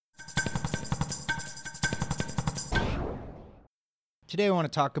Today I want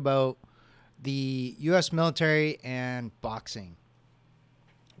to talk about the U.S. military and boxing,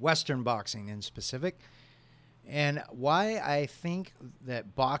 Western boxing in specific, and why I think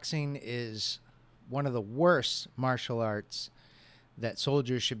that boxing is one of the worst martial arts that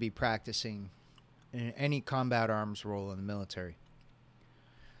soldiers should be practicing in any combat arms role in the military.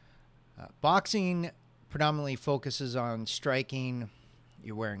 Boxing predominantly focuses on striking.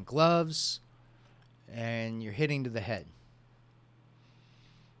 You're wearing gloves and you're hitting to the head.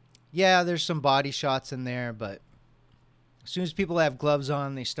 Yeah, there's some body shots in there, but as soon as people have gloves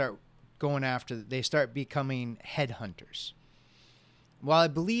on, they start becoming headhunters. While I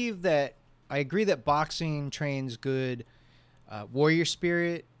agree that boxing trains good warrior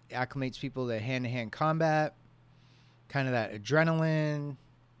spirit, acclimates people to hand-to-hand combat, kind of that adrenaline.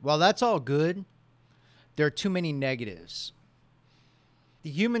 While that's all good, there are too many negatives. The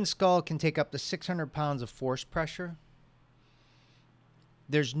human skull can take up to 600 pounds of force pressure.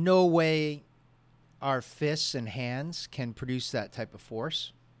 There's no way our fists and hands can produce that type of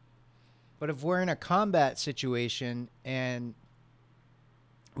force. But if we're in a combat situation and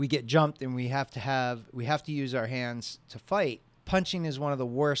we get jumped and we have to use our hands to fight, punching is one of the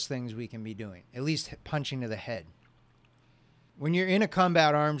worst things we can be doing, at least punching to the head. When you're in a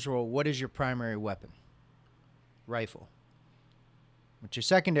combat arms role, what is your primary weapon? Rifle. What's your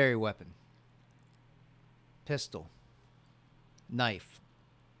secondary weapon? Pistol. Knife.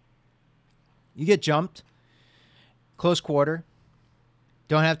 You get jumped, close quarter,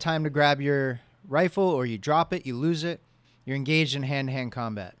 don't have time to grab your rifle, or you drop it, you lose it, you're engaged in hand-to-hand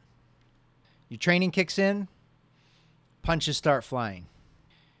combat. Your training kicks in, punches start flying.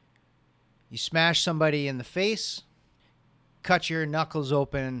 You smash somebody in the face, cut your knuckles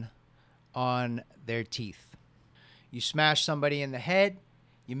open on their teeth. You smash somebody in the head,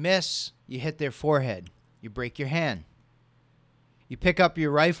 you miss, you hit their forehead, you break your hand. You pick up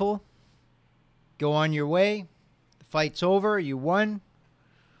your rifle, go on your way, the fight's over, you won.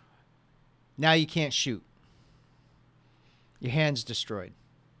 Now you can't shoot. Your hand's destroyed.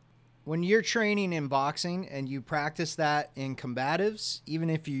 When you're training in boxing and you practice that in combatives, even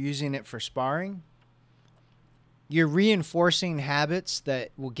if you're using it for sparring, you're reinforcing habits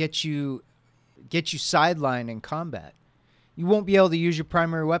that will get you sidelined in combat. You won't be able to use your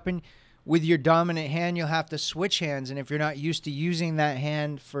primary weapon. With your dominant hand, you'll have to switch hands. And if you're not used to using that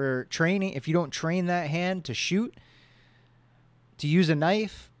hand for training, if you don't train that hand to shoot, to use a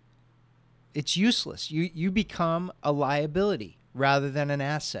knife, it's useless. You become a liability rather than an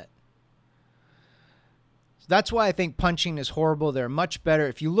asset. So that's why I think punching is horrible. They're much better.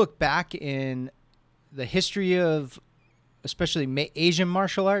 If you look back in the history of especially Asian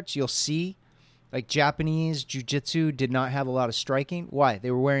martial arts, you'll see like Japanese jiu-jitsu did not have a lot of striking. Why?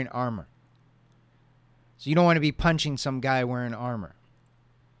 They were wearing armor. So you don't want to be punching some guy wearing armor.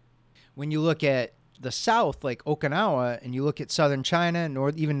 When you look at the South, like Okinawa, and you look at southern China,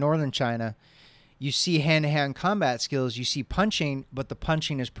 even northern China, you see hand-to-hand combat skills. You see punching, but the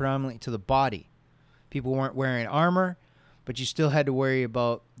punching is predominantly to the body. People weren't wearing armor, but you still had to worry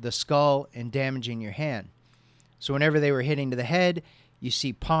about the skull and damaging your hand. So whenever they were hitting to the head, you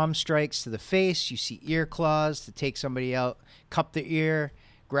see palm strikes to the face. You see ear claws to take somebody out, cup their ear,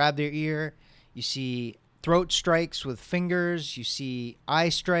 grab their ear. You see throat strikes with fingers. You see eye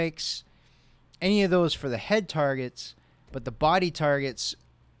strikes. Any of those for the head targets, but the body targets,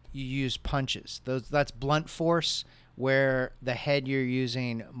 you use punches. That's blunt force, where the head you're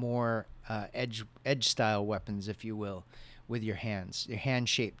using more edge style weapons, if you will, with your hands. Your hand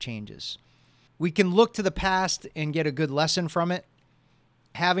shape changes. We can look to the past and get a good lesson from it.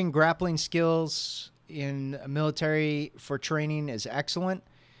 Having grappling skills in a military for training is excellent.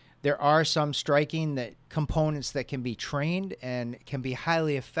 There are some striking components that can be trained and can be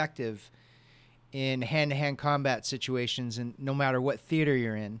highly effective in hand-to-hand combat situations, and no matter what theater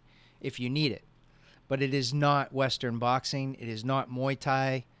you're in, if you need it. But it is not Western boxing. It is not Muay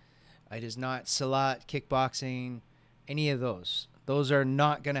Thai. It is not Silat, kickboxing, any of those. Those are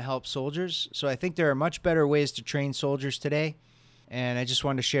not going to help soldiers. So I think there are much better ways to train soldiers today, and I just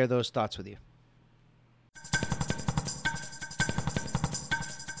wanted to share those thoughts with you.